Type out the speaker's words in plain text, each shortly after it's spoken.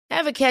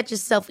Ever catch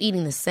yourself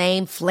eating the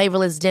same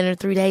flavorless dinner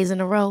 3 days in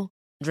a row?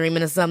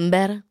 Dreaming of something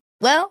better?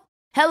 Well,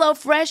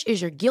 HelloFresh is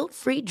your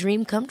guilt-free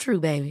dream come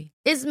true, baby.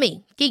 It's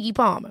me, Keke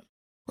Palmer.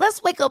 Let's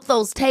wake up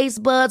those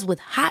taste buds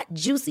with hot,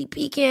 juicy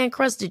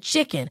pecan-crusted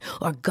chicken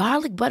or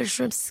garlic butter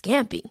shrimp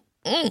scampi.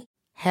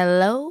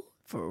 Hello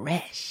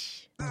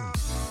Fresh.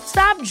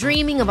 Stop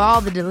dreaming of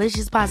all the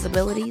delicious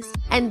possibilities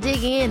and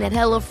dig in at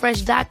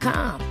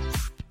HelloFresh.com.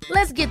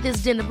 Let's get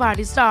this dinner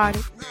party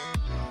started.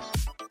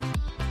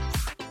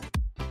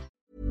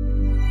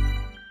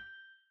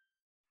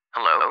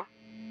 Hello?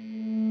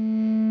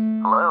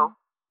 Hello?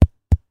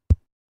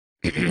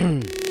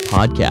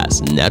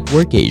 Podcast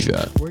Network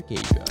Asia.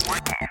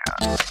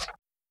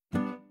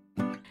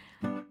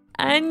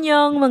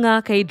 Anyong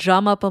mga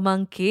K-drama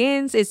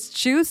pamangkins, it's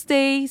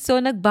Tuesday, so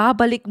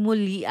nagbabalik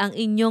muli ang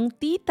inyong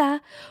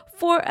tita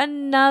for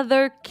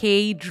another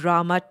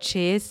K-drama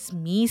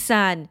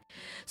chismisan.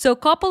 So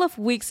couple of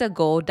weeks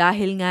ago,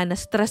 dahil nga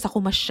na-stress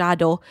ako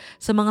masyado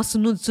sa mga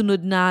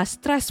sunod-sunod na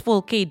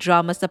stressful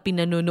K-dramas na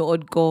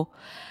pinanunood ko,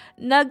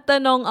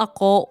 nagtanong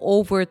ako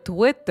over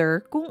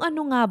Twitter kung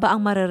ano nga ba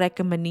ang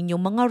marirecommend ninyong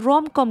mga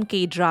rom-com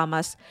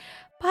K-dramas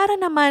para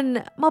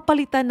naman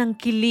mapalitan ng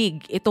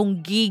kilig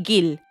itong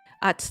gigil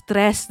at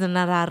stress na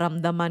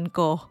nararamdaman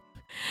ko.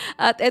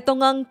 At ito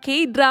ngang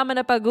K-drama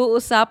na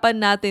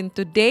pag-uusapan natin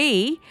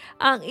today,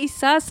 ang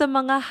isa sa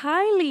mga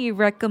highly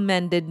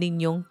recommended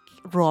ninyong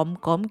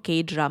rom-com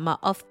K-drama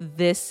of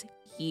this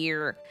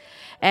year.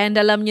 And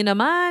alam nyo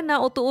naman na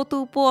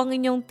utu-utu po ang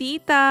inyong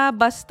tita,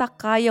 basta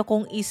kaya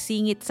kong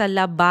isingit sa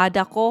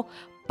labada ko,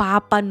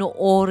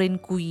 papanoorin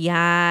ko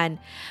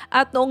yan.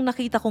 At noong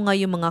nakita ko nga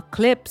yung mga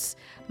clips,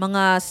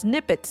 mga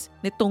snippets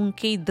nitong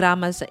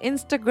K-drama sa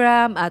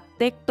Instagram at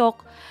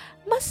TikTok,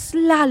 mas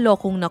lalo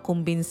kong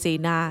nakumbinse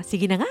na,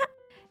 sige na nga,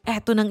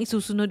 eto nang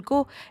isusunod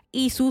ko.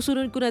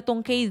 Isusunod ko na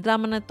itong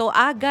K-drama na to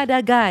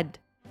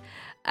agad-agad.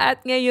 At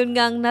ngayon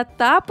ngang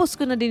natapos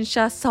ko na din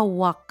siya sa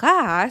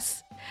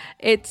wakas,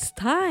 it's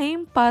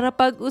time para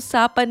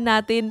pag-usapan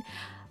natin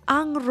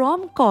ang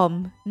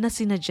rom-com na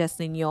sinuggest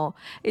ninyo.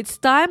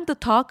 It's time to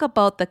talk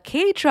about the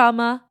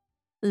K-drama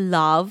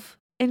Love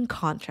and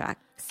Contract.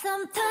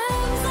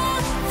 Sometimes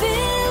I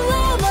feel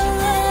all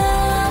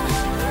alone.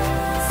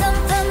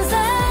 Sometimes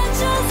I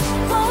just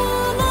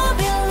wanna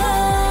be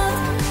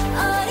loved.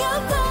 Are you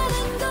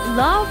letting go?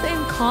 Love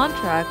and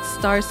Contract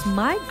stars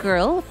my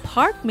girl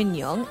Park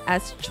Min-young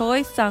as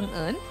Choi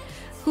Sang-eun,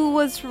 who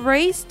was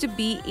raised to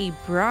be a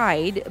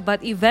bride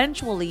but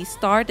eventually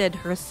started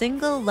her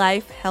single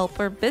life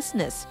helper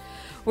business,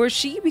 where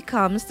she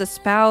becomes the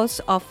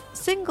spouse of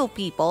single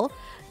people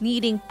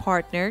needing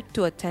partner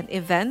to attend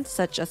events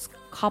such as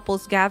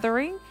couples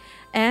gathering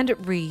and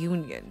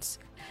reunions.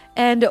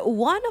 And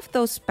one of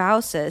those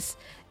spouses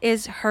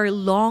is her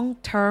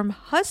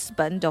long-term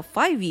husband of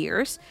 5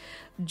 years,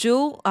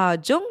 Jung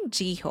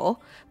Ji-ho,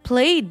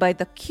 played by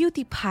the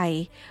cutie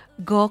pie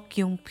Go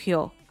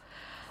Kyung-pyo.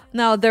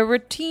 Now, the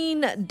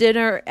routine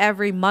dinner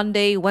every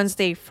Monday,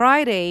 Wednesday,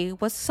 Friday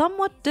was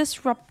somewhat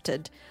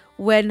disrupted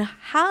when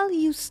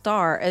Hallyu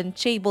star and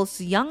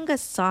Chaebol's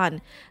youngest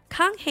son,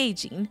 Kang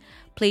Hae-jin,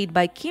 played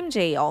by Kim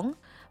Jae-young,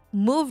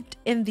 moved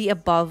in the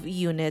above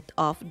unit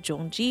of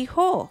Jung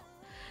Ji-ho.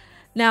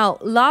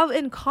 Now, Love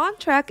and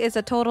Contract is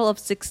a total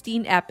of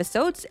 16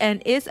 episodes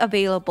and is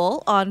available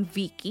on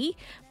Viki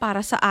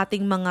para sa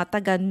ating mga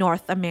taga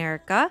North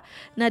America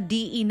na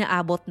di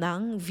inaabot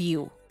ng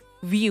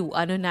View,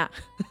 ano na.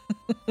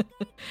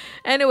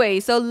 Anyway,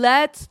 so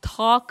let's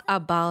talk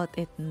about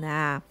it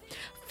na.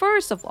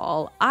 First of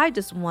all, I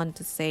just want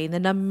to say na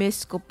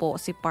na-miss ko po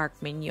si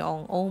Park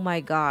Min-young. Oh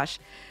my gosh.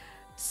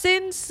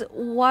 Since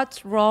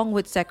What's Wrong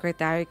with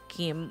Secretary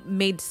Kim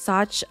made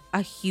such a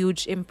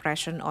huge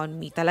impression on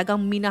me,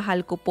 talagang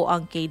minahal ko po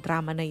ang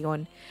K-drama na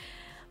yon.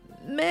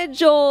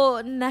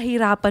 Medyo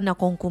nahirapan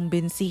akong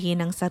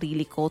kumbinsihin ang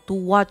sarili ko to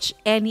watch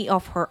any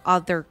of her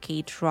other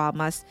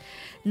K-dramas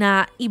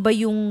na iba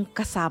yung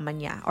kasama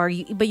niya or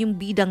iba yung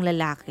bidang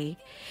lalaki.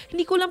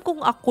 Hindi ko alam kung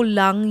ako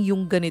lang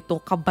yung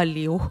ganito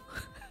kabaliw.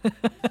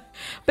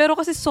 Pero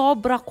kasi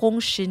sobra kong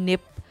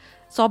shinip.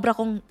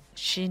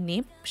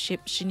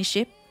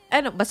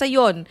 Basta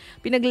yun.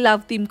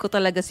 Pinag-love team ko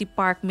talaga si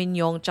Park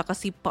Min-young tsaka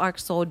si Park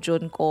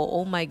Seo-joon ko.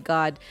 Oh my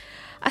God.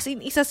 As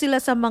in, isa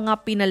sila sa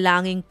mga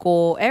pinalangin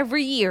ko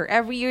every year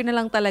na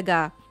lang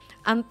talaga.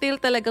 Until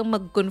talagang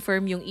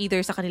mag-confirm yung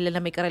either sa kanila na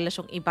may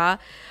karelasyong iba.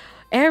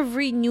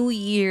 Every New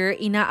Year,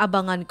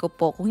 inaabangan ko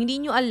po. Kung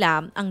hindi nyo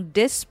alam, ang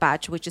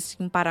Dispatch, which is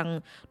yung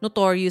parang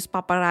notorious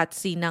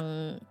paparazzi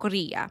ng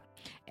Korea,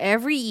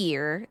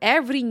 every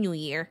New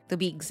Year, to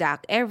be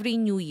exact,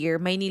 every New Year,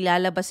 may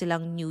nilalabas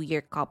silang New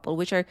Year couple,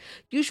 which are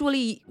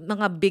usually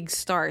mga big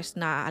stars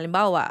na,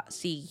 halimbawa,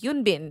 si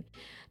Hyunbin,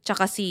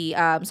 tsaka si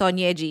Son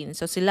Ye-jin.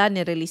 So sila,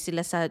 nirelease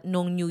sila sa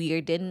nung New Year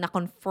din,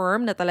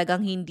 na-confirm na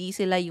talagang hindi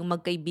sila yung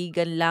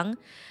magkaibigan lang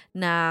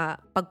na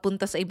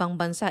pagpunta sa ibang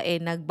bansa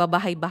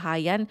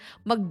nagbabahay-bahayan.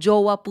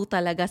 Magjowa po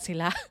talaga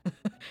sila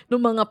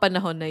nung mga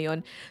panahon na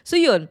yon. So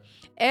yun,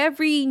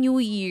 every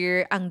New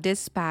Year, ang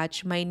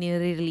Dispatch may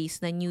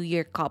nire-release na New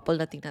Year couple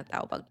na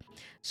tinatawag.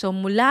 So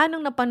mula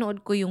nung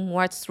napanood ko yung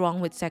What's Wrong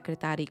with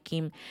Secretary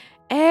Kim,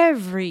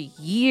 every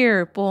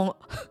year pong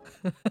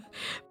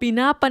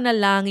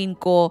pinapanalangin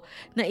ko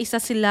na isa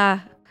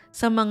sila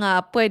sa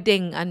mga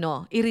pwedeng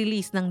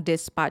i-release ng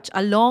Dispatch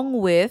along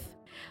with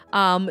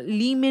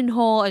Lee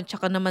Min-ho at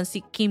saka naman si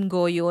Kim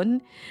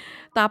Go-yeon.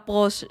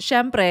 Tapos,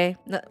 syempre,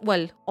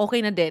 okay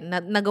na din.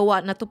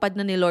 Natupad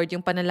na ni Lord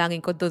yung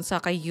panalangin ko doon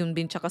sa kay Hyun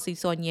Bin tsaka si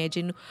Son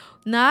Ye-jin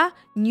na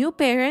new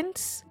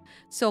parents.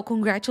 So,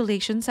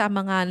 congratulations sa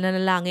mga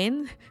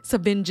nanalangin sa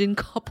Binjin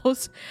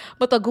couples.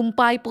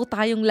 Matagumpay po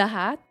tayong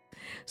lahat.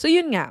 So,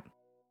 yun nga.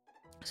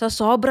 So,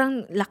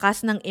 sobrang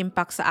lakas ng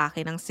impact sa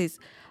akin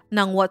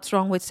ng What's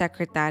Wrong with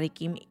Secretary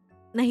Kim.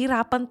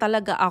 Nahirapan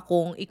talaga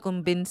akong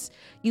i-convince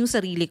yung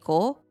sarili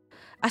ko.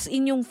 As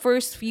in yung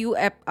first few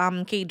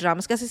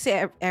K-dramas. Kasi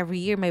every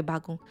year may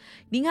bagong.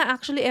 Hindi nga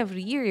actually every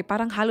year.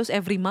 Parang halos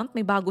every month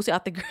may bago si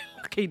ate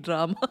girl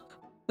K-drama.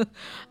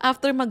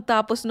 After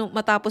matapos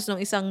nung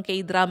isang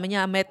K-drama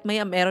niya,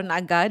 meron na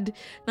agad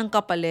ng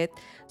kapalit.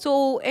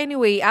 So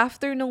anyway,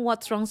 after nung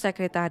What's Wrong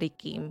Secretary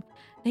Kim,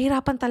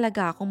 nahirapan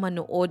talaga akong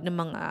manood ng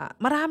mga,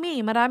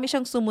 marami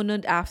siyang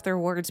sumunod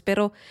afterwards,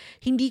 pero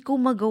hindi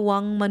ko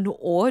magawang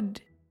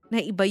manood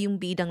na iba yung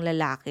bidang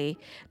lalaki.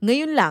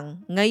 Ngayon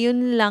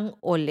lang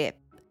ulit.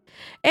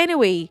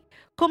 Anyway,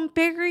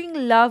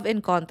 comparing Love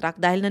and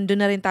Contract, dahil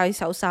nandun na rin tayo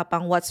sa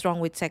usapang What's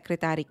Wrong with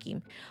Secretary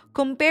Kim,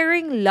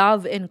 comparing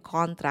Love and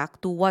Contract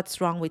to What's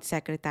Wrong with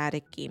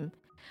Secretary Kim,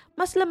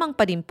 mas lamang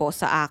pa din po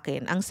sa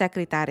akin ang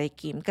Secretary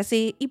Kim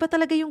kasi iba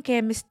talaga yung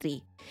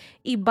chemistry.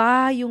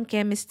 Iba yung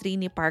chemistry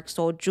ni Park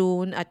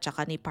Seo-joon at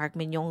saka ni Park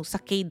Min-young sa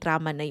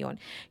K-drama na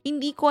yon.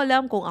 Hindi ko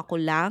alam kung ako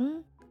lang.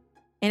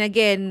 And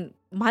again,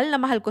 mahal na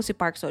mahal ko si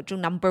Park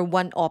Seo-joon. Number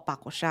 1 opa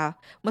ko siya.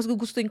 Mas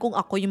gugustuhin kung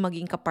ako yung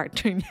maging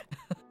kapartner niya.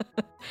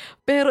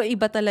 Pero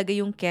iba talaga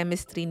yung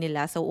chemistry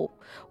nila. So,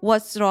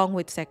 What's Wrong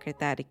with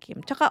Secretary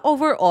Kim? Tsaka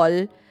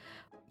overall,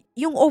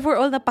 yung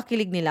overall na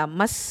pakilig nila,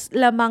 mas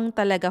lamang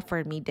talaga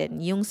for me din,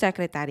 yung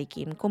Secretary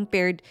Kim.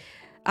 Compared,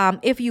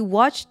 if you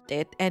watched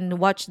it and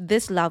watched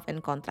this Love and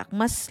Contract,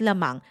 mas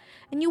lamang.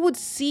 And you would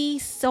see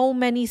so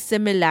many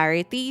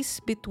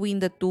similarities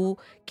between the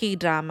two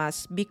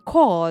K-dramas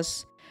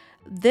because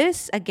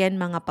this, again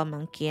mga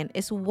pamangkin,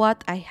 is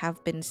what I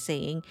have been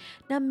saying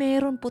na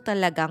meron po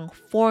talagang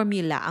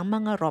formula ang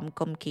mga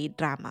rom-com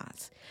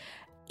K-dramas.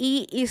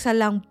 Iisa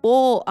lang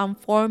po ang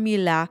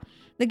formula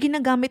na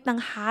ginagamit ng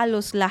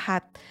halos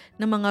lahat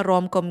ng mga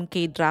rom-com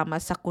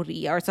K-dramas sa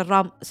Korea or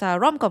sa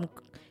rom-com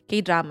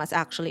K-dramas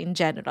actually in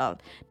general,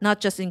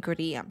 not just in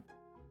Korea.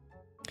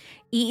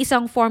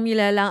 Iisang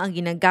formula lang ang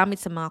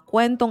ginagamit sa mga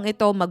kwentong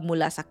ito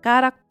magmula sa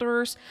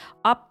characters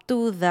up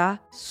to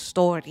the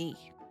story.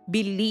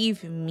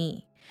 Believe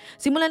me.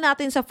 Simulan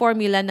natin sa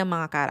formula ng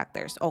mga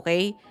characters,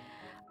 okay?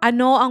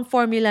 Ano ang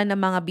formula ng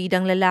mga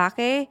bidang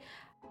lalaki?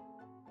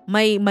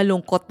 May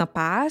malungkot na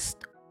past,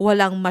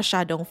 walang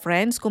masyadong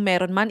friends, kung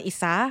meron man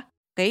isa.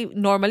 Okay?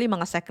 Normally,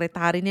 mga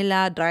secretary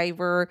nila,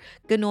 driver,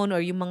 ganun,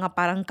 or yung mga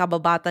parang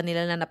kababata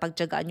nila na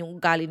napagtyagaan yung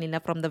ugali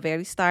nila from the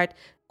very start.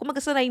 Kung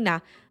magkasanay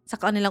na sa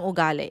kanilang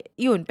ugali.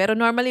 Yun. Pero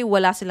normally,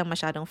 wala silang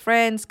masyadong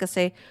friends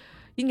kasi,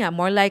 yun nga,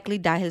 more likely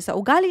dahil sa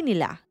ugali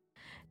nila.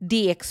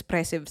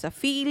 Di-expressive sa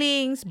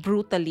feelings,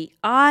 brutally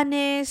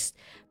honest,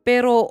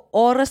 pero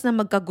oras na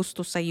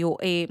magkagusto sa'yo,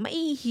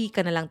 maihi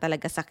ka na lang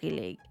talaga sa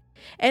kilig.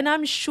 And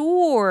I'm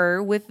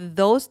sure with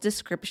those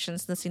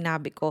descriptions na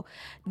sinabi ko,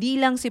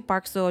 di lang si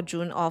Park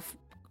Seo-joon of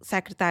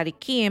Secretary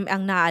Kim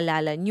ang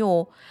naalala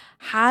nyo,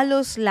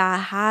 halos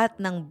lahat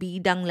ng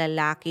bidang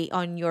lalaki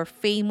on your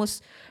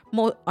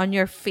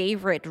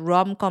favorite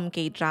rom-com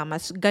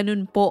K-dramas,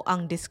 ganun po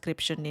ang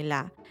description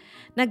nila.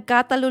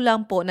 Nagkakatalo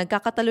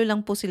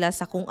lang po sila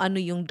sa kung ano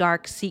yung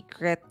dark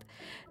secret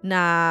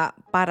na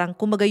parang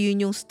kumaga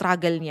yun yung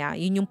struggle niya,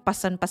 yun yung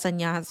pasan-pasan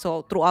niya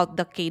so throughout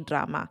the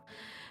K-drama.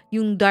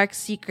 Yung dark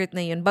secret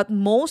na yun. But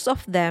most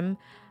of them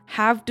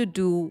have to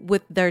do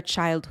with their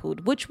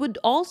childhood, which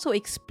would also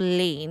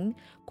explain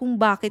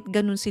kung bakit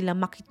ganun sila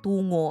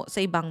makitungo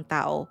sa ibang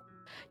tao.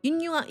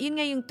 Yun nga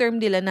yung term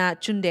nila na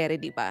tsundere,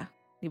 di ba?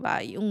 Di ba?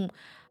 Yung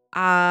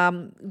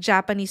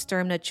Japanese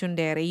term na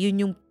tsundere,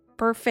 yun yung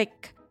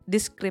perfect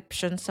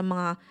description sa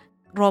mga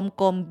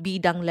rom-com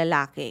bidang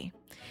lalaki.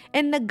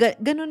 And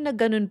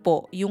ganun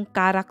po yung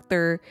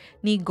character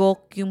ni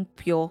Go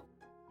Kyung-pyo.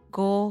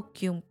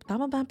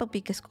 Tama ba ang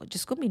pagpikas ko?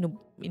 Diyos ko,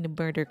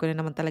 minumurder ko na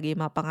naman talaga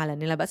yung mga pangalan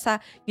nila.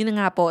 Basta, yun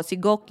na nga po, si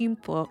Go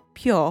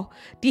Kyung-pyo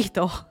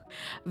dito.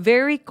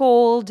 Very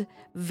cold,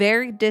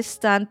 very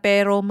distant,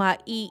 pero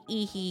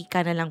maiihi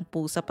ka na lang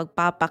po sa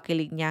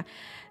pagpapakilig niya.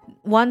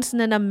 Once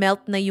na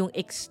na-melt na yung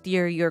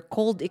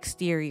cold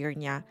exterior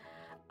niya,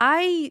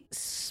 I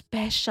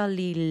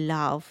especially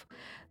love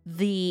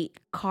the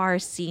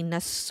car scene na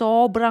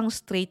sobrang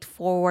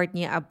straightforward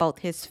niya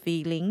about his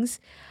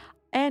feelings.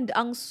 And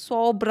ang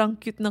sobrang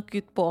cute na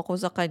cute po ako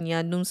sa kanya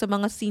nung sa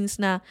mga scenes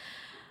na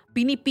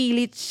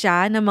pinipilit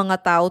siya ng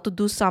mga tao to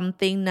do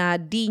something na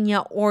di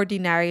niya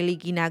ordinarily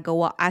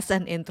ginagawa as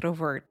an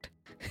introvert.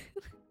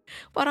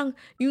 Parang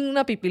yung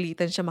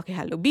napipilitan siya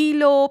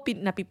makihalubilo,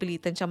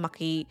 napipilitan siya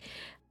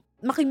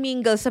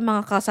makimingle sa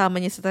mga kasama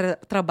niya sa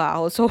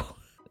trabaho. So,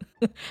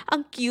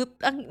 ang cute,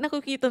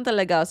 nakukitan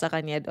talaga ako sa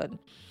kanya doon.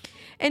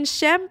 And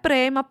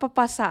syempre,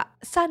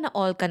 sana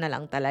all ka na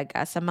lang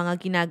talaga sa mga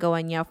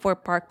ginagawa niya for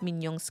Park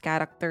Min-young's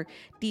character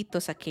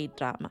dito sa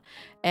K-drama.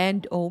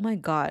 And oh my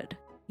God,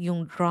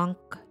 yung drunk,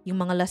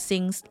 yung mga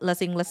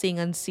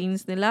lasing-lasingan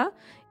scenes nila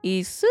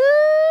is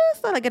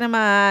talaga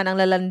naman ang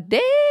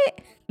lalandi.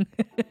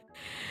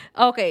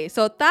 Okay,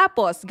 so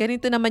tapos,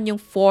 ganito naman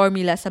yung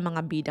formula sa mga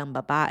bidang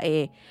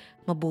babae.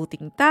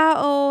 Mabuting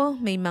tao,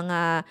 may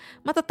mga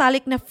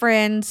matatalik na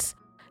friends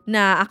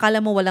na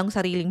akala mo walang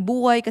sariling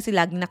buhay kasi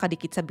laging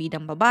nakadikit sa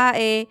bidang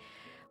babae.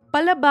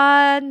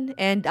 Palaban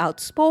and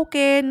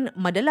outspoken,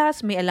 madalas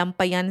may alam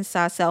pa yan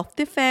sa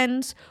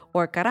self-defense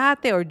or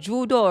karate or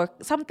judo or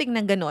something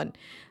na ganon.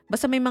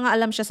 Basta may mga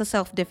alam siya sa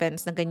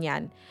self-defense na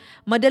ganyan.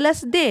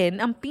 Madalas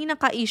din, ang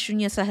pinaka-issue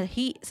niya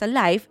sa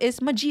life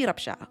is majirap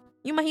siya.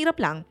 Yung mahirap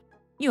lang.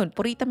 Yun,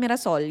 Purita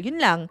Mirasol. Yun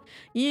lang.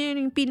 Yun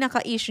yung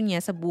pinaka-issue niya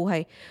sa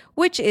buhay.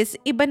 Which is,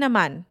 iba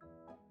naman.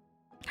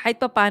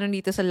 Kahit pa paano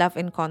dito sa Love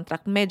and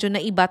Contract, medyo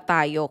naiba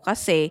tayo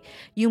kasi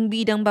yung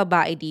bidang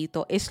babae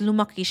dito is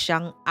lumaki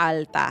siyang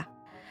alta.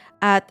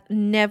 At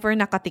never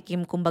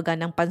nakatikim kumbaga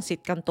ng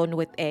pansit canton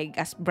with egg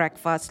as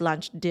breakfast,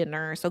 lunch,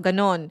 dinner. So,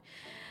 ganon.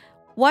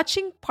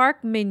 Watching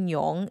Park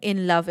Min-young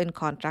in Love and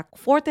Contract,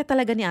 forte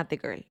talaga ni Ate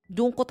Girl.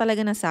 Doon ko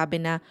talaga nasabi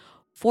na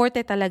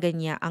forte talaga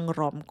niya ang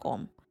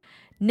rom-com.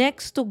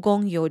 Next to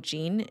Gong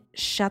Yoo-jin,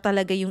 siya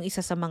talaga yung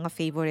isa sa mga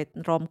favorite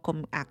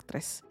rom-com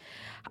actress.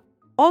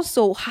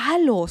 Also,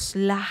 halos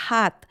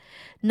lahat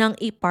ng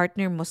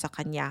i-partner mo sa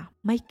kanya,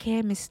 may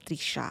chemistry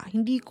siya.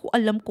 Hindi ko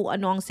alam kung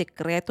ano ang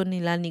sekreto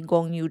nila ni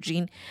Gong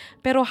Yoo-jin,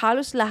 pero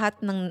halos lahat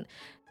ng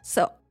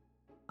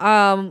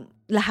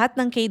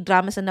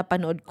K-dramas na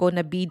napanood ko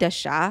na bida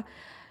siya,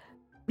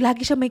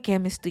 lagi siya may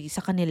chemistry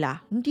sa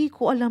kanila. Hindi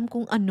ko alam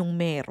kung anong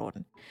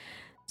meron.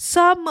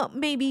 Some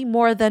maybe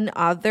more than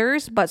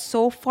others, but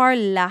so far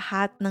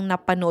lahat ng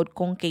napanood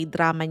kong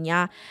K-drama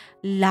niya,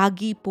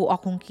 lagi po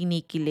akong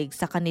kinikilig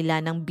sa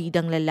kanila ng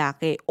bidang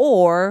lalaki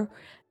or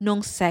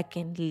nung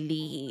second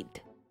lead.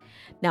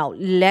 Now,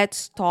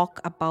 let's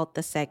talk about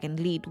the second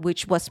lead,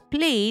 which was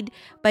played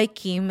by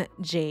Kim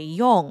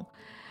Jae-young.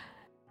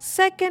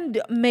 Second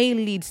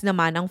male leads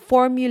naman, ang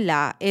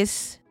formula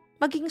is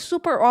maging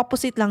super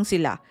opposite lang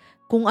sila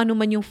kung ano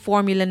man yung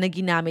formula na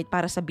ginamit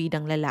para sa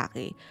bidang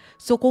lalaki.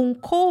 So kung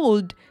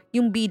cold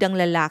yung bidang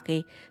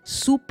lalaki,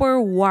 super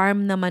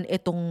warm naman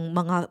itong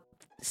mga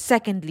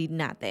second lead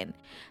natin.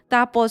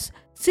 Tapos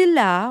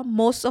sila,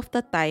 most of the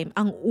time,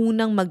 ang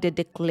unang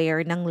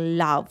magde-declare ng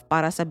love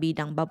para sa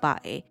bidang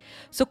babae.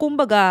 So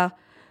kumbaga,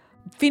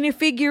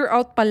 figure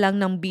out pa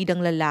lang ng bidang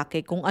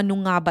lalaki kung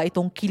ano nga ba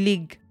itong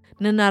kilig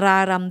na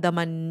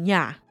nararamdaman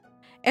niya.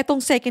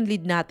 Etong second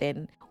lead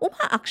natin,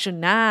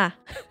 uma-action na.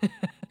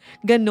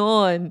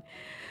 Ganon.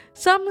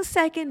 Some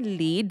second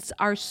leads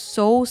are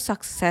so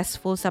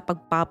successful sa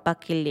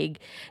pagpapakilig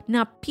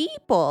na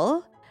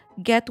people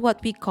get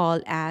what we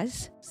call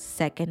as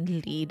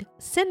second lead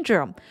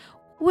syndrome,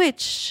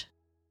 which,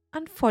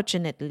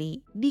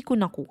 unfortunately, di ko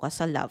nakuha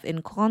sa Love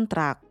and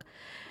Contract.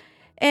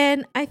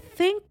 And I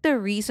think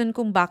the reason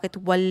kung bakit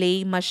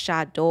wale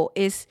masyado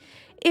is,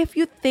 if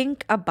you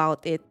think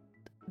about it,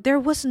 there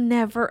was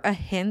never a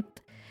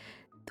hint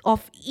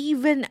of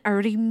even a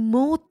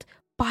remote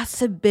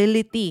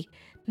possibility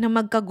na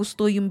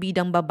magkagusto yung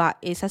bidang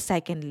babae sa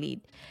second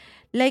lead.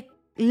 Like,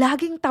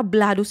 laging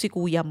tablado si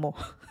kuya mo.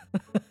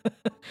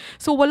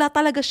 So, wala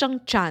talaga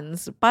siyang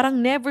chance.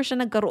 Parang never siya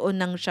nagkaroon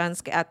ng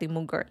chance kay ate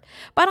mo, girl.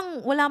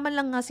 Parang wala man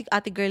lang nga si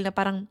ate girl na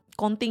parang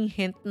konting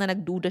hint na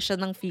nagduda siya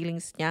ng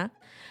feelings niya.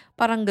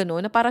 Parang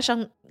gano'n, na parang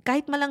siyang,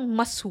 kahit malang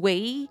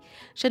masway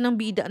siya ng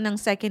bida ng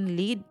second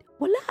lead,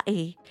 wala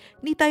eh.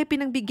 Hindi tayo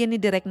pinagbigyan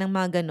ni Direk ng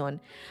mga ganon.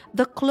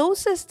 The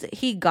closest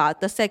he got,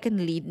 the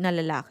second lead na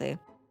lalaki,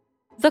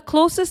 the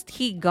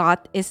closest he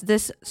got is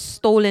this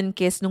stolen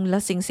kiss nung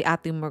lasing si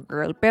ate mo,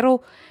 girl.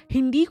 Pero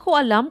hindi ko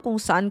alam kung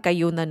saan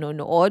kayo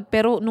nanonood.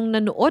 Pero nung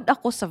nanood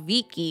ako sa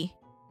Viki,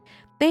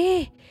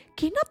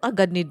 kinat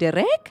agad ni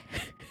Direk.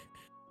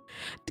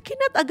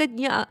 Kinat agad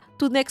niya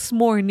to next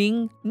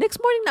morning.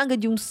 Next morning na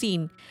agad yung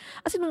scene.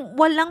 As in,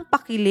 walang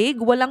pakilig,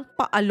 walang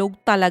paalog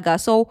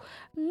talaga. So,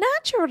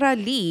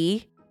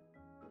 naturally,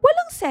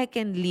 walang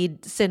second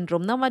lead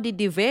syndrome na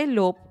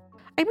madidevelop.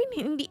 I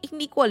mean,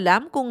 hindi ko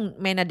alam kung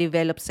may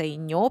na-develop sa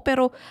inyo,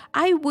 pero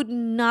I would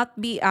not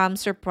be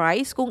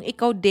surprised kung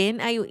ikaw din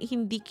ay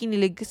hindi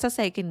kinilig sa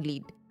second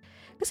lead.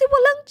 Kasi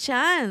walang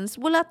chance.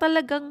 Wala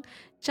talagang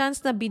chance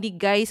na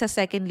binigay sa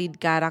second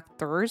lead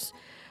characters.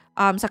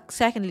 Sa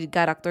second lead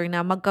character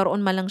na magkaroon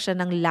man lang siya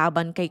ng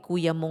laban kay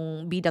kuya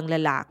mong bidang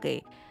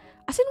lalaki.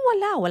 As in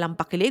walang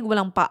pakilig,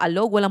 walang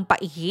paalog, walang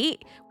paihi.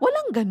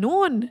 Walang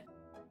ganun.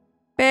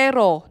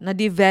 Pero,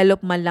 na-develop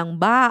man lang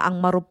ba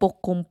ang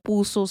marupok kong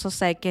puso sa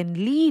second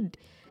lead?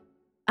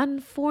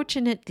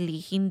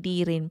 Unfortunately,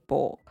 hindi rin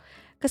po.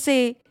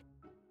 Kasi,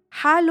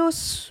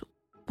 halos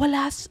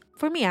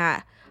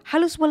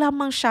halos wala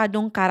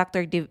masyadong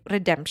character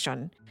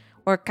redemption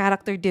or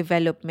character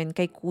development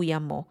kay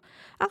kuya mo.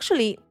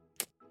 Actually,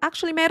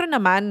 meron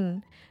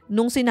naman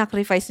nung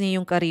sinacrifice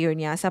niya yung career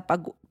niya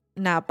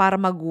para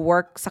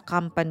mag-work sa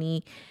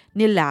company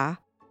nila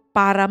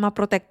para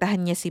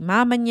maprotektahan niya si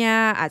mama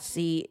niya at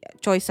si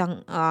Choi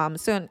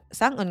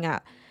Sang-un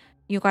nga,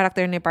 yung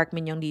character ni Park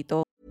Min Young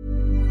dito.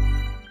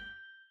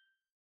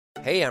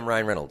 Hey, I'm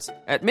Ryan Reynolds.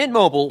 At Mint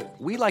Mobile,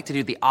 we like to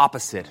do the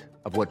opposite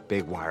of what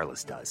Big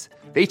Wireless does.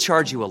 They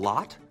charge you a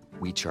lot,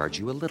 we charge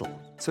you a little.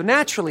 So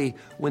naturally,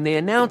 when they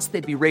announced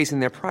they'd be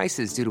raising their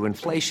prices due to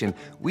inflation,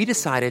 we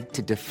decided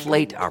to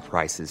deflate our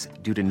prices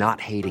due to not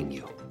hating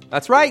you.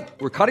 That's right.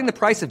 We're cutting the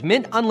price of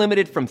Mint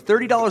Unlimited from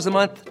 $30 a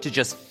month to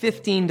just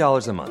 $15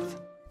 a month.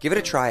 Give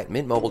it a try at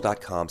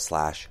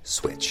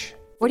mintmobile.com/switch.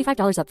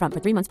 $45 up front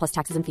for 3 months plus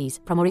taxes and fees.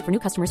 Promo rate for new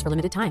customers for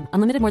limited time.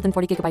 Unlimited more than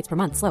 40 gigabytes per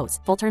month.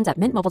 Slows full terms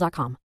at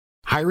mintmobile.com.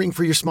 Hiring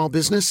for your small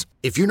business?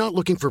 If you're not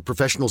looking for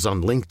professionals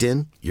on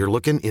LinkedIn, you're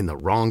looking in the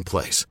wrong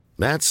place.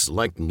 That's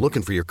like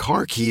looking for your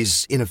car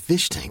keys in a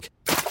fish tank.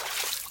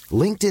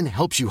 LinkedIn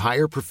helps you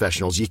hire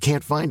professionals you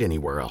can't find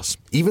anywhere else,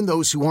 even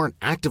those who aren't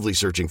actively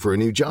searching for a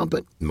new job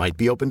but might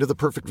be open to the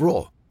perfect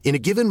role. In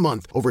a given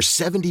month, over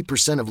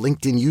 70% of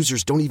LinkedIn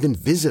users don't even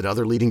visit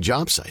other leading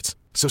job sites.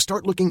 So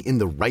start looking in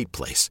the right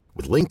place.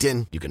 With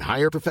LinkedIn, you can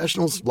hire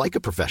professionals like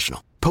a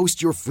professional.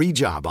 Post your free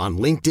job on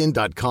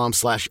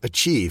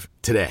linkedin.com/achieve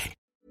today.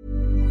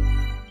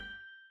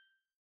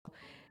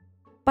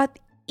 But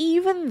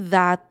even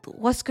that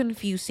was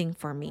confusing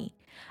for me.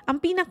 Ang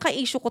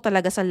pinaka-issue ko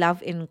talaga sa Love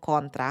in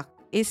Contract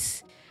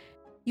is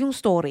yung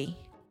story.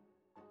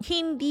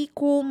 Hindi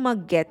ko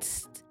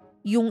mag-gets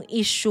yung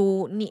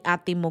issue ni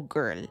ate mo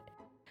girl.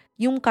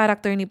 Yung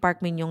character ni Park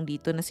Min Young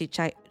dito na si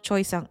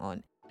Choi Sang-un.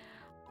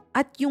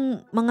 At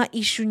yung mga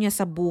issue niya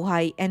sa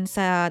buhay and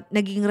sa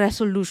naging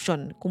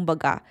resolution,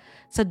 kumbaga,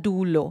 sa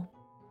dulo.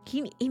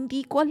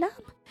 Hindi ko alam.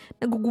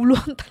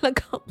 Naguguluhan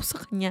talaga ako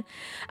sa kanya.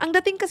 Ang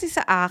dating kasi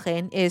sa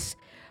akin is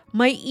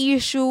may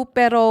issue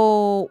pero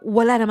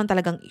wala naman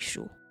talagang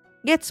issue.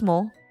 Gets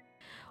mo?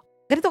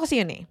 Ganito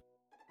kasi yun eh.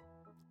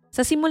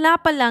 Sa simula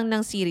pa lang ng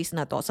series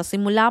na to, sa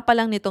simula pa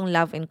lang nitong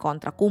Love and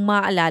Contract, kung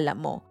maaalala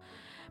mo,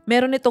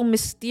 meron itong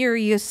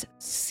mysterious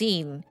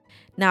scene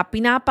na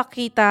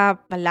pinapakita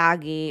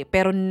palagi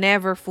pero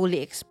never fully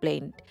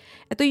explained.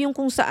 Ito yung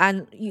kung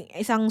saan yung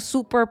isang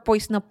super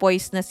poised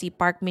na si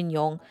Park Min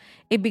Young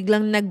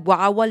biglang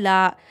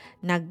nagwawala,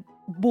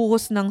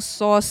 nagbuhos ng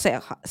sauce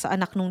sa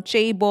anak ng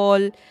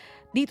chaebol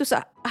dito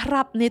sa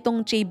harap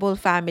nitong chaebol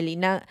family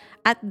na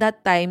at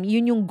that time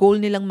yun yung goal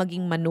nilang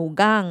maging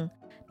manugang.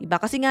 Diba?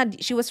 Kasi nga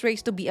she was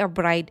raised to be a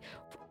bride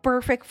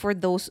perfect for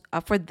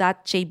that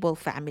chaebol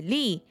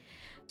family.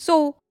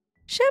 So,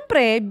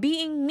 syempre,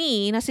 being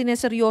me na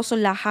sineseryoso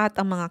lahat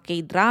ang mga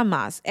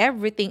K-dramas,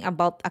 everything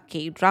about a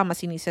K-drama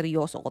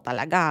siniseryoso ko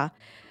talaga.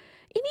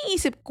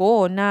 Iniisip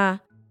ko na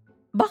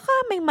baka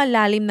may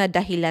malalim na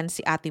dahilan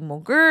si ate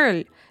mo girl.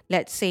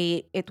 Let's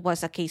say it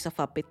was a case of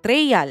a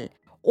betrayal.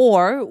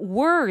 Or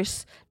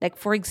worse, like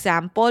for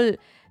example,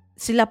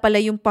 sila pala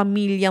yung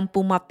pamilyang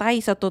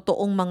pumatay sa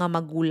totoong mga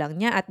magulang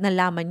niya at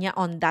nalaman niya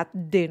on that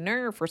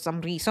dinner for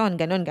some reason.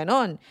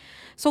 Ganon.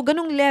 So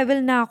ganong level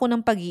na ako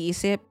ng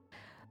pag-iisip.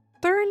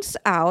 Turns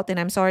out, and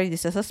I'm sorry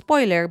this is a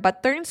spoiler,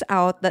 but turns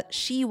out that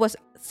she was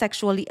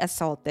sexually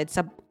assaulted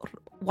sa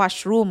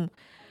washroom,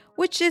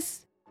 which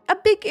is a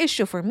big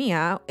issue for me,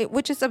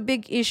 which is a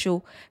big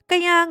issue.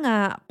 Kaya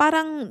nga,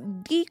 parang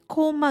di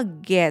ko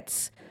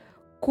magets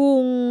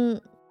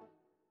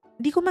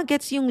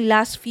yung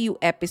last few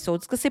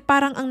episodes kasi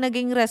parang ang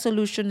naging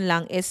resolution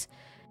lang is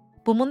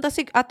pumunta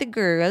si ate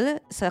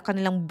girl sa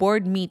kanilang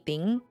board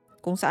meeting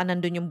kung saan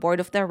nandun yung board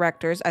of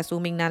directors,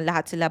 assuming na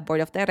lahat sila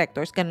board of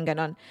directors,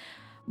 ganon.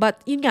 But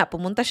yun nga,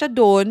 pumunta siya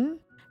doon,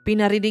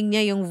 pinarinig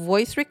niya yung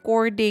voice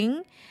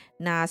recording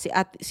na si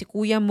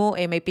kuya mo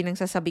may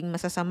pinagsasabing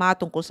masasama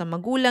tungkol sa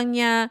magulang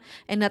niya,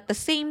 and at the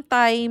same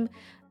time,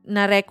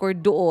 na-record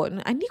doon.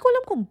 Hindi ko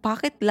alam kung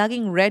bakit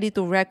laging ready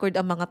to record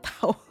ang mga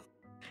tao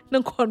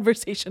ng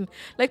conversation.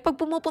 Like pag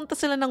pumupunta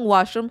sila ng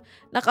washroom,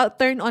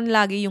 naka-turn on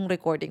lagi yung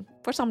recording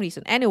for some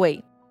reason.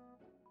 Anyway,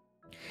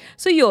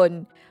 so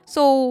yun.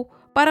 So,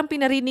 parang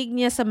pinarinig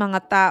niya sa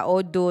mga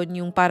tao doon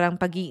yung parang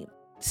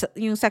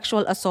yung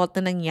sexual assault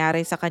na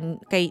nangyari sa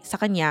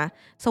kanya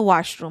sa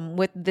washroom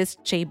with this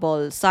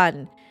chaebol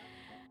son.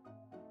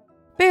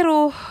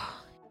 Pero,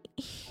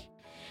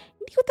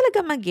 hindi ko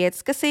talaga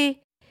magets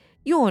kasi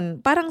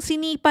yun, parang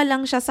sinipa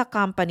lang siya sa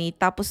company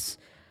tapos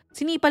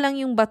sinipa lang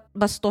yung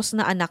bastos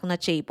na anak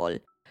na chaebol.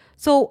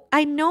 So,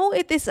 I know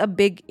it is a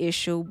big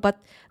issue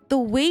but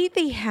the way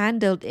they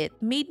handled it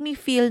made me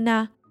feel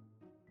na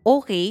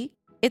okay,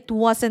 it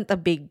wasn't a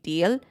big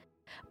deal.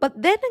 But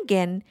then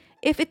again,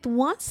 if it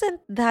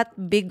wasn't that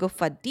big of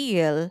a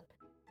deal,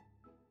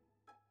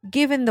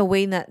 given the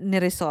way na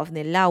niresolve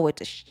nila,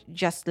 which is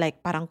just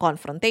like parang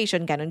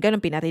confrontation,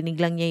 ganun-ganun,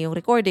 pinarinig lang niya yung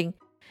recording,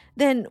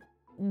 then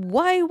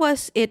why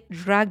was it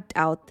dragged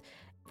out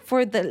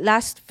for the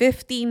last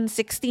 15,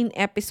 16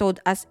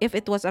 episode as if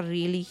it was a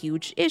really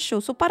huge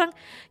issue? So parang,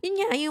 yun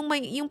nga,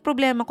 yung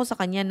problema ko sa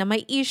kanya na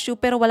may issue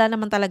pero wala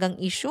naman talagang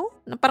issue.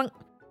 Na parang,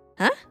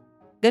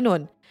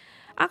 ganun.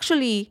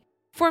 Actually,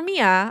 for me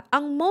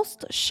ang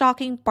most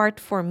shocking part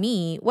for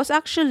me was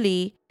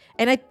actually,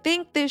 and I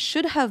think this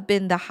should have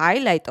been the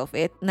highlight of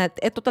it, na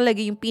ito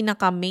talaga yung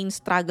pinaka-main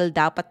struggle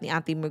dapat ni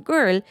Ate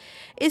Girl,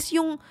 is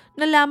yung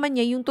nalaman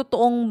niya yung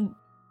totoong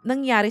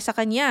nangyari sa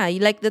kanya.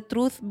 Like the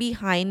truth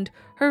behind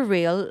her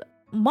real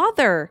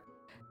mother.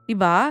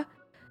 Diba?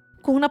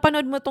 Kung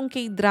napanood mo tong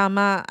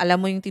K-drama, alam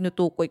mo yung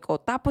tinutukoy ko.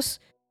 Tapos,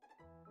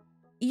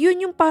 yun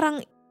yung parang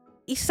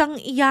isang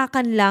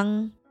iyakan lang,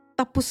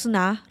 tapos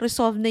na,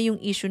 resolve na yung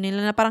issue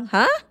nila na parang,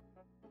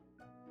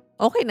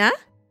 Okay na?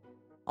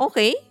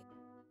 Okay?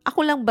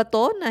 Ako lang ba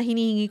to na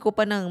hinihingi ko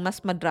pa ng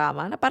mas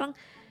madrama? Na parang,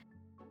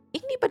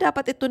 hindi ba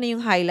dapat ito na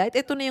yung highlight?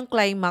 Ito na yung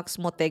climax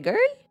mo, te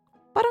girl?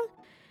 Parang,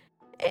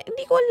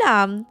 hindi ko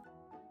alam.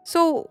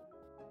 So,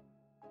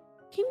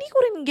 hindi ko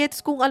rin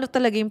gets kung ano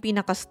talaga yung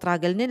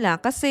pinaka-struggle nila.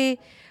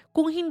 Kasi,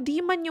 kung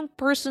hindi man yung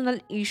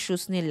personal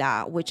issues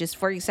nila, which is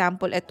for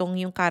example, etong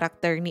yung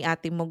character ni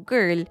Ate Mo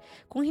Girl,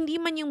 kung hindi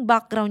man yung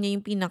background niya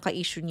yung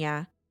pinaka-issue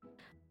niya,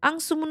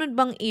 ang sumunod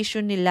bang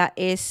issue nila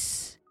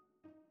is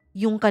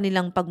yung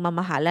kanilang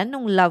pagmamahalan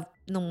nung love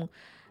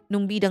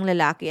nung bidang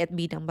lalaki at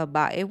bidang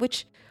babae,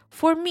 which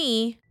for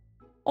me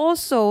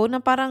also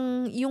na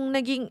parang yung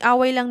naging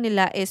away lang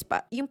nila is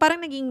yung parang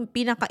naging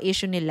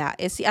pinaka-issue nila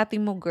is si Ate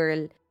Mo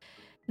Girl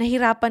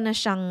nahirapan na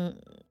siyang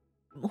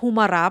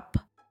humarap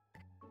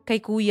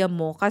kay kuya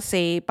mo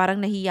kasi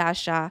parang nahiya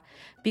siya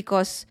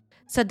because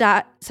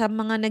sa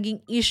mga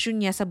naging issue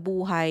niya sa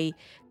buhay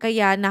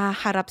kaya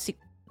nahaharap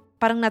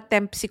parang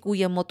na-tempt si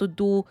kuya mo to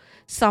do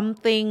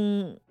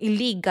something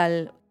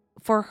illegal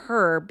for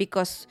her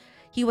because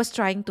he was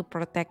trying to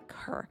protect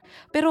her.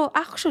 Pero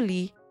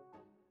actually,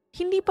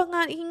 hindi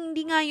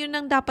nga yun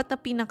ang dapat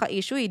na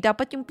pinaka-issue.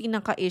 Dapat yung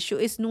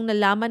pinaka-issue is nung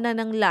nalaman na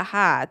ng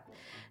lahat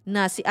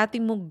na si Ate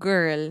Mo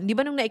Girl, di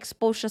ba nung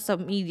na-expose siya sa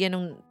media,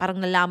 nung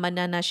parang nalaman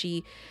na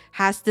she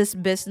has this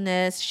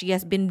business, she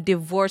has been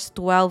divorced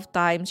 12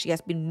 times, she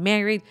has been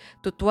married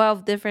to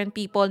 12 different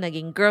people,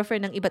 naging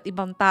girlfriend ng iba't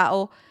ibang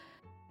tao.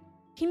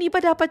 Hindi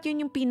ba dapat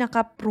yun yung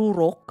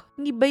pinaka-prurok?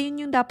 Hindi ba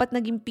yun yung dapat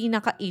naging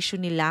pinaka-issue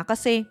nila?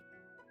 Kasi,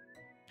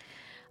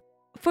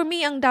 for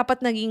me, ang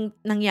dapat naging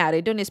nangyari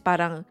doon is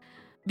parang,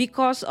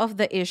 because of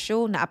the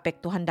issue,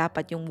 naapektuhan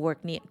dapat yung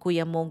work ni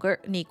Kuya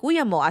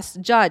Mo as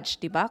judge,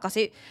 di ba?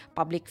 Kasi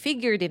public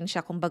figure din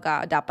siya,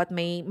 kumbaga, dapat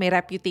may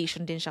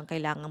reputation din siyang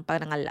kailangang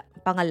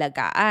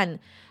pangalagaan.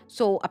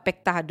 So,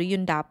 apektado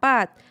yun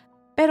dapat.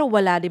 Pero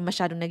wala din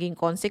masyadong naging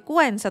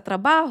consequence sa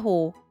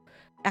trabaho.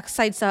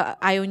 Aside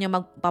sa ayaw niya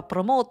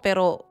magpa-promote,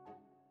 pero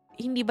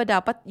hindi ba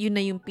dapat yun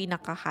na yung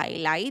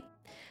pinaka-highlight?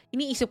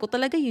 Iniisip ko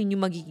talaga yun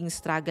yung magiging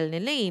struggle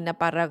nila na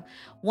parang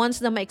once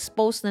na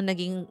ma-expose na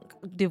naging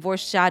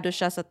divorciado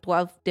siya sa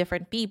 12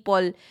 different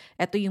people,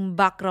 eto yung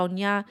background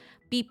niya,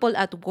 people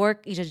at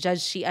work,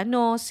 i-judge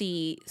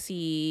si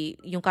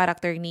yung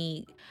character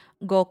ni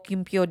Go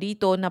Kim Pyo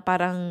dito na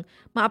parang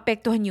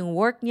maapektuhan yung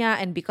work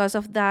niya, and because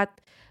of that,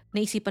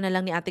 naisipan na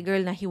lang ni Ate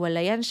Girl na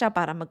hiwalayan siya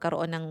para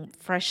magkaroon ng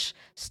fresh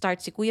start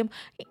si Kuya.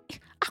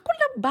 Ako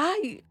lang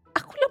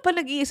ba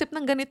nag-iisip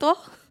ng ganito?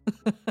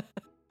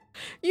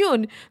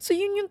 Yun. So,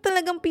 yun yung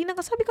talagang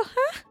pinakasabi ko,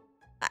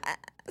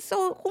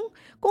 So,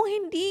 kung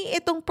hindi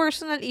itong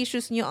personal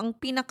issues nyo ang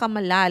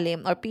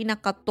pinakamalalim or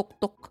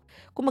pinakatuktok,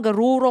 kung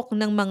magarurok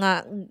ng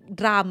mga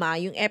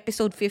drama, yung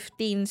episode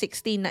 15,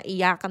 16 na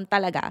iyakan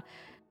talaga,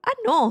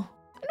 ano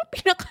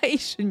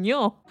pinaka-issue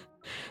nyo?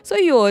 So,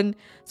 yun.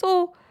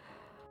 So,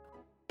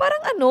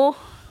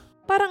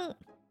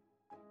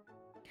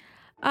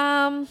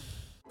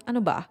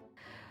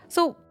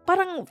 So,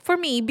 parang for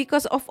me,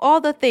 because of all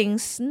the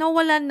things,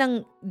 nawalan ng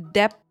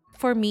depth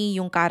for me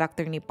yung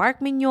character ni Park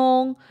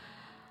Min-young.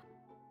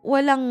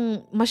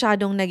 Walang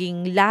masyadong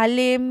naging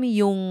lalim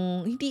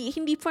yung, hindi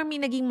for me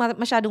naging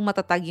masyadong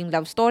matatag yung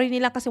love story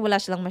nila kasi wala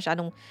silang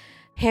masyadong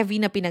heavy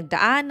na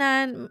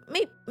pinagdaanan.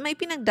 May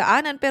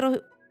pinagdaanan pero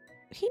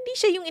hindi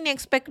siya yung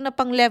in-expect na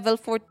pang level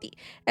 40,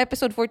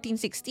 episode 14,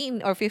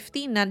 16, or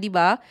 15 na, di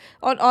ba?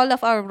 On all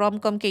of our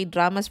rom-com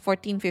K-dramas,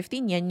 14,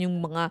 15, yan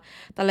yung mga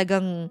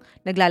talagang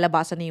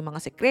naglalabasan na yung mga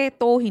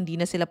sekreto, hindi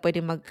na sila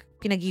pwede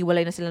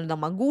pinaghiwalay na sila ng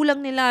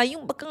magulang nila,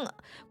 yung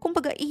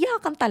kumbaga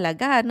iyakan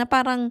talaga, na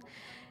parang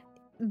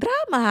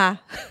drama.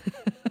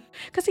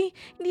 Kasi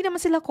hindi naman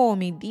sila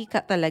comedy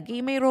talaga,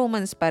 may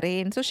romance pa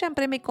rin. So,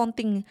 syempre may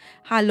konting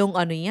halong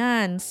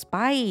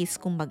spice,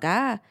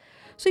 kumbaga.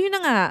 So, yun na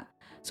nga.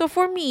 So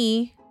for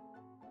me,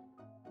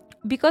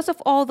 because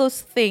of all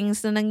those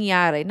things na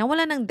nangyari,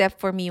 nawala ng depth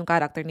for me yung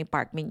character ni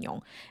Park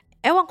Min-young.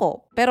 Ewan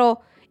ko,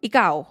 pero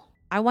ikaw,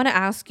 I wanna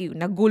ask you,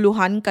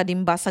 naguluhan ka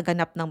din ba sa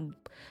ganap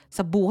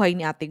sa buhay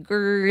ni Ate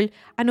Girl?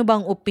 Ano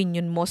bang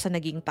opinion mo sa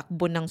naging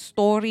takbo ng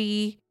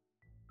story?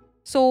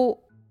 So,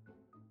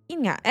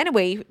 yun nga.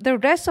 Anyway, the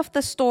rest of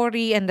the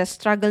story and the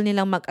struggle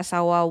nilang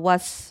mag-asawa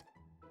was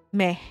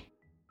meh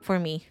for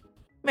me.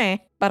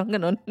 Meh, parang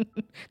ganun.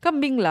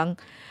 Kambing lang.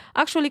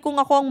 Actually, kung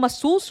ako ang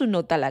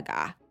masusunod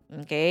talaga,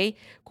 okay?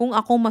 Kung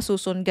ako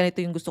masusunod, ganito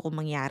yung gusto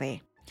kong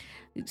mangyari.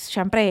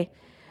 Siyempre,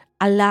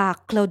 ala,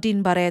 Claudine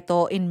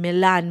Barreto in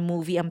Milan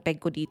movie ang peg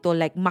ko dito.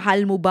 Like,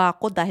 mahal mo ba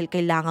ako dahil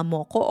kailangan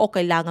mo ako o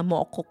kailangan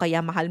mo ako kaya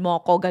mahal mo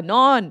ako?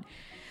 Ganon.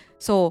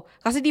 So,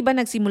 kasi di ba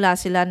nagsimula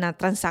sila na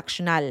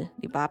transactional,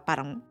 di ba?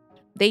 Parang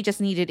they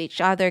just needed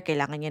each other,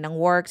 kailangan niya ng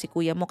work, si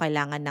kuya mo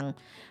kailangan ng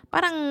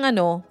parang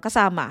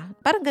kasama.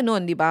 Parang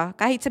ganon, di ba?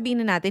 Kahit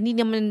sabihin na natin, hindi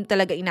naman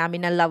talaga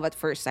inamin na love at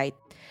first sight.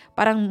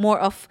 Parang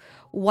more of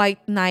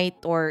white knight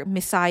or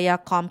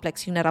messiah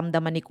complex yung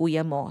naramdaman ni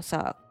kuya mo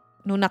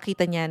nung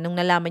nakita niya, nung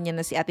nalaman niya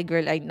na si ate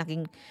girl ay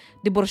naging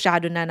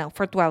diborsyado na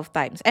for 12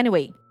 times.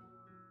 Anyway,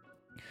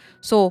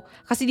 so,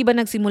 kasi di ba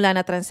nagsimula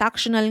na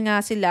transactional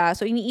nga sila,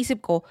 so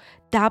iniisip ko,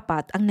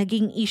 dapat ang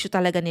naging issue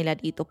talaga nila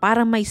dito,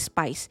 para may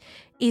spice,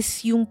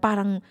 is yung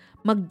parang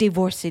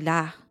mag-divorce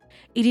sila.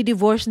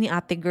 I-divorce ni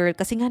ate girl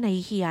kasi nga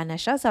nahihiya na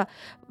siya sa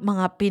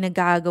mga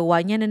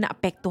pinagagawa niya na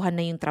naapektuhan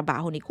na yung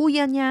trabaho ni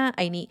kuya niya,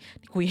 ay ni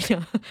kuya niya,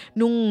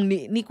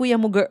 ni kuya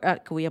mo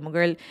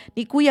girl,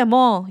 ni kuya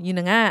mo, yun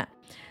na nga.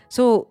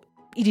 So,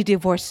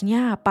 i-divorce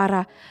niya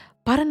para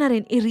na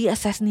rin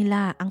i-reassess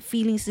nila ang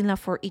feelings nila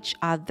for each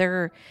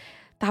other.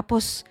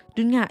 Tapos,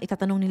 dun nga,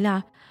 itatanong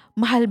nila,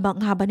 mahal ba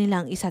nga ba nila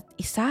ang isa't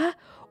isa?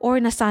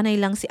 Or nasanay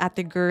lang si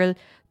ate girl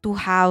to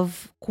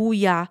have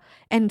kuya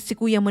and si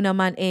kuya mo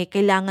naman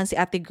kailangan si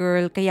ate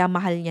girl kaya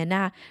mahal niya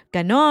na.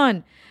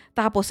 Ganon.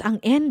 Tapos, ang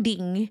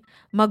ending,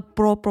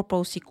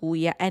 mag-propose si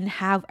kuya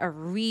and have a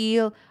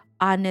real,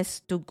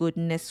 honest to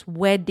goodness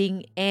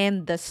wedding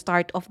and the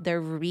start of their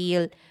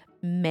real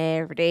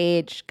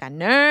marriage.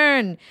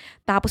 Ganun.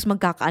 Tapos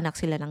magkakaanak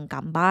sila ng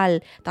kambal.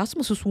 Tapos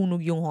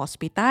masusunog yung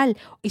hospital.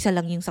 Isa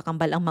lang yung sa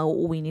kambal ang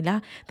mauuwi nila.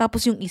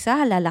 Tapos yung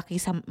isa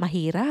lalaki sa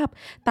mahirap.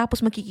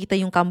 Tapos makikita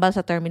yung kambal sa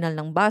terminal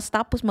ng bus.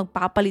 Tapos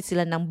magpapalit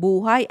sila ng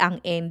buhay.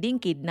 Ang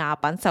ending,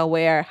 kidnapan sa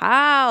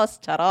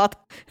warehouse. Charot.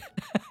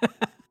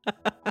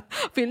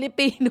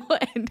 Filipino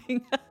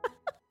ending.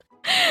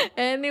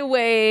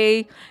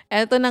 Anyway,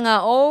 eto na nga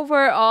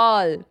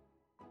overall.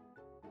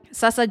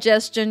 Sa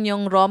suggestion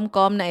yung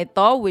rom-com na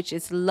ito, which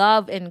is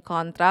Love and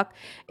Contract.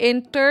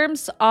 In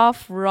terms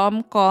of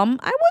rom-com,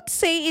 I would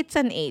say it's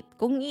an 8.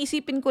 Kung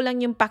iisipin ko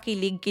lang yung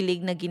pakilig-kilig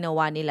na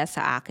ginawa nila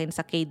sa akin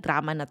sa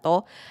K-drama na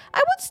to,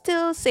 I would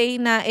still say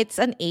na it's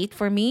an 8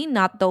 for me.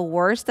 Not the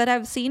worst that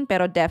I've seen,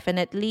 pero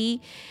definitely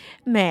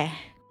meh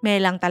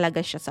lang talaga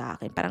siya sa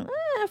akin. Parang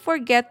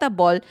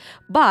forgettable,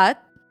 but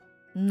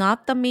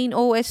not the main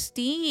OST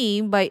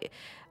by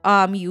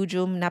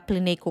Yujum na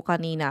plinay ko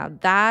kanina.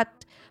 That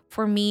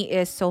for me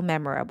is so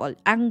memorable.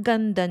 Ang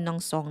ganda ng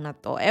song na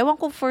to. Ewan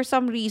ko, for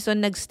some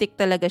reason, nag-stick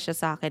talaga siya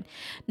sa akin.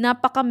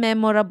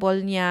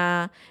 Napaka-memorable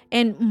niya.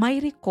 And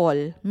may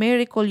recall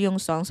yung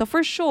song. So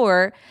for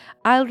sure,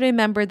 I'll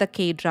remember the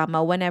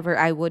K-drama whenever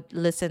I would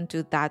listen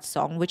to that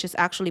song, which is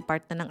actually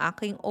part na ng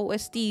aking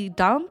OST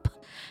dump.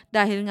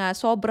 Dahil nga,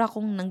 sobra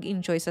kong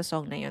nag-enjoy sa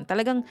song na yun.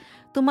 Talagang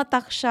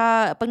tumatak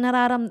siya. Pag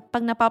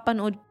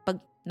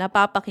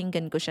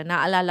napapakinggan ko siya,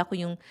 naalala ko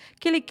yung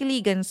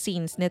kilig-kiligan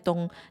scenes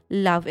nitong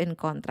Love and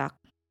Contract.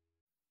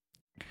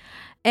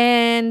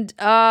 And,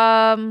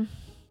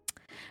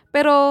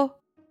 pero,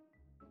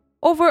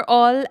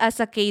 overall,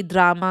 as a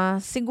K-drama,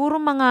 siguro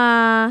mga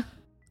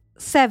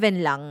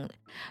 7 lang.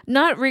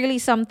 Not really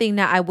something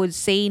na I would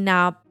say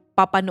na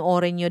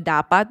papanoorin nyo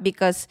dapat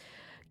because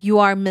you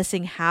are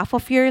missing half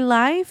of your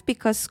life.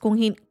 Because kung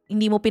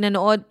hindi mo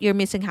pinanood, you're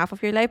missing half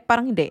of your life,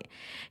 parang hindi.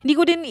 Hindi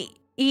ko din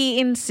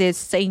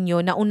i-insist sa inyo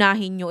na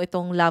unahin nyo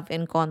itong Love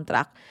and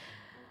Contract.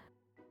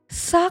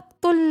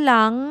 Sakto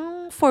lang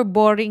for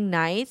boring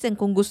nights and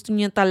kung gusto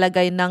niyo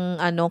talaga ng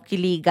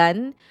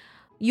kiligan,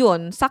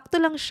 yun, sakto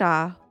lang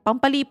siya.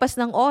 Pampalipas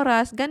ng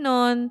oras,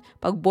 ganon.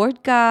 Pag bored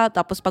ka,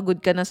 tapos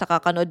pagod ka na sa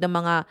kakanood ng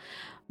mga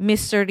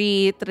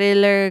mystery,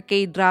 thriller,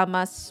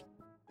 K-dramas,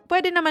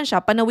 pwede naman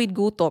siya, panawid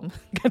gutom.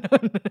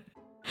 Ganon.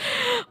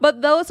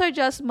 But those are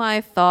just my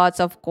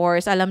thoughts, of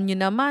course. Alam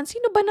nyo naman,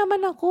 sino ba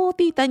naman ako?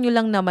 Tita nyo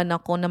lang naman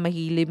ako na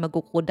mahilig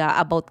magkukuda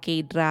about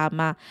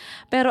K-drama.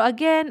 Pero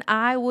again,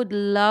 I would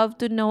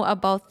love to know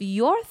about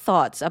your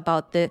thoughts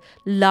about the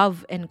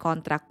Love and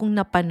Contract kung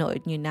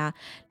napanood nyo na.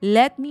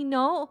 Let me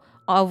know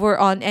over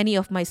on any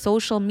of my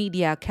social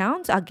media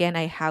accounts. Again,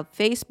 I have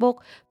Facebook,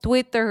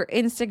 Twitter,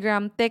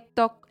 Instagram,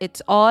 TikTok.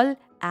 It's all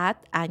at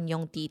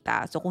Anyong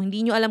Tita. So kung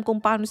hindi nyo alam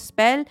kung paano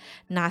spell,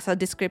 nasa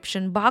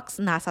description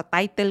box, nasa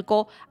title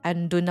ko,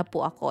 andun na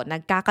po ako.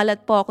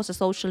 Nagkakalat po ako sa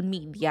social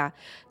media.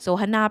 So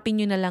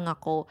hanapin nyo na lang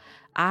ako.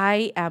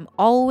 I am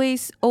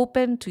always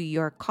open to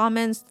your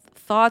comments,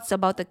 thoughts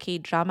about the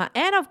K-drama.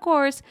 And of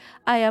course,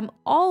 I am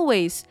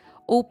always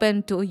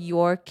open to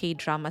your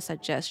K-drama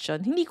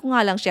suggestion. Hindi ko nga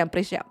lang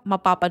syempre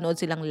mapapanood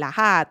silang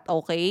lahat,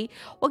 okay?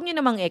 Huwag nyo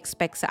namang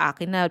expect sa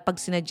akin na pag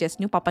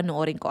sinuggest nyo,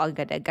 papanoorin ko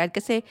agad-agad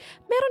kasi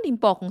meron din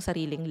po akong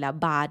sariling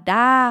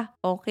labada,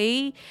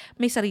 okay?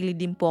 May sarili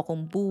din po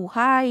akong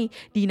buhay.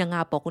 Di na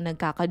nga po ako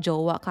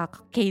nagkakajowa,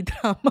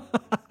 kaka-K-drama.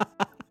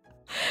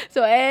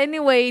 So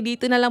anyway,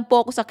 dito na lang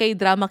po ako sa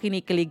K-drama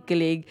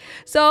kinikilig-kilig.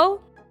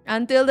 So,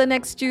 until the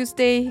next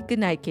Tuesday,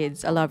 good night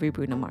kids. I love you,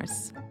 Bruno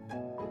Mars.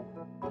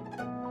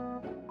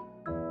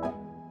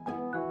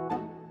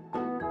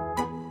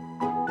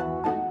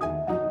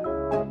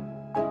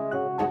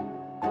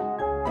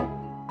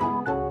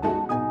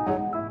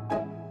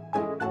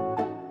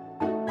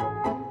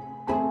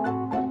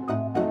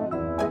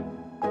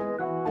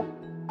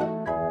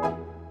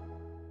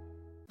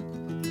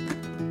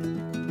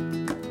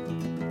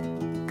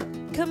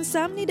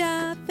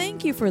 Kamsahamnida!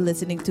 Thank you for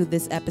listening to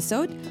this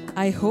episode.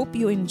 I hope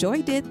you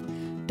enjoyed it.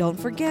 Don't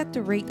forget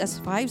to rate us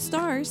 5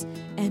 stars.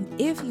 And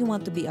if you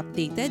want to be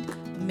updated,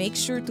 make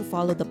sure to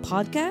follow the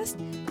podcast,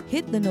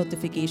 hit the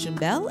notification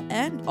bell,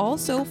 and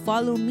also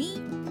follow me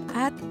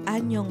at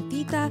Anyong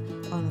Tita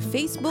on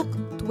Facebook,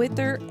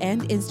 Twitter,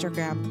 and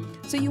Instagram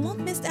so you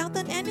won't miss out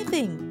on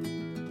anything.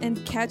 And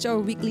catch our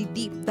weekly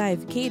deep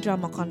dive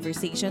K-drama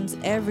conversations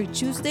every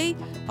Tuesday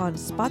on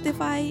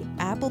Spotify,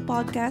 Apple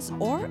Podcasts,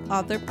 or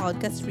other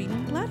podcast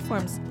streaming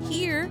platforms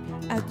here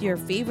at your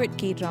favorite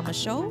K-drama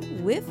show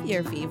with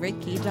your favorite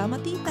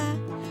K-drama tita.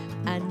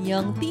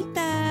 Anyong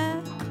Tita!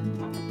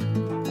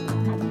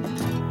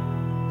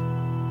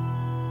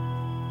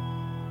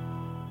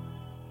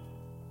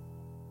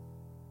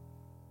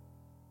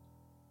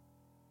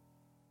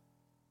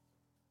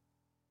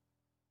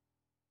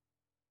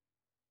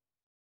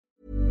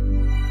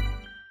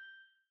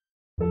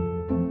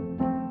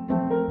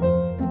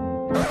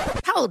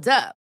 Hold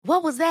up.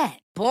 What was that?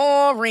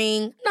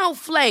 Boring. No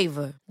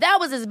flavor. That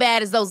was as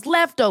bad as those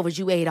leftovers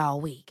you ate all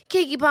week.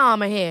 Keke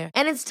Palmer here,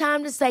 and it's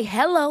time to say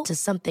hello to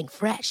something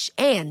fresh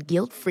and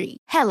guilt-free.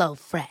 Hello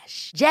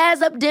Fresh.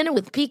 Jazz up dinner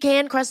with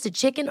pecan-crusted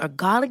chicken or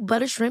garlic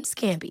butter shrimp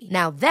scampi.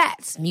 Now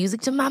that's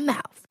music to my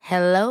mouth.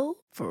 Hello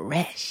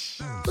Fresh.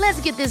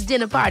 Let's get this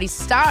dinner party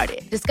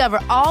started. Discover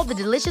all the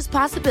delicious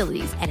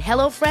possibilities at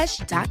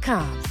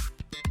HelloFresh.com.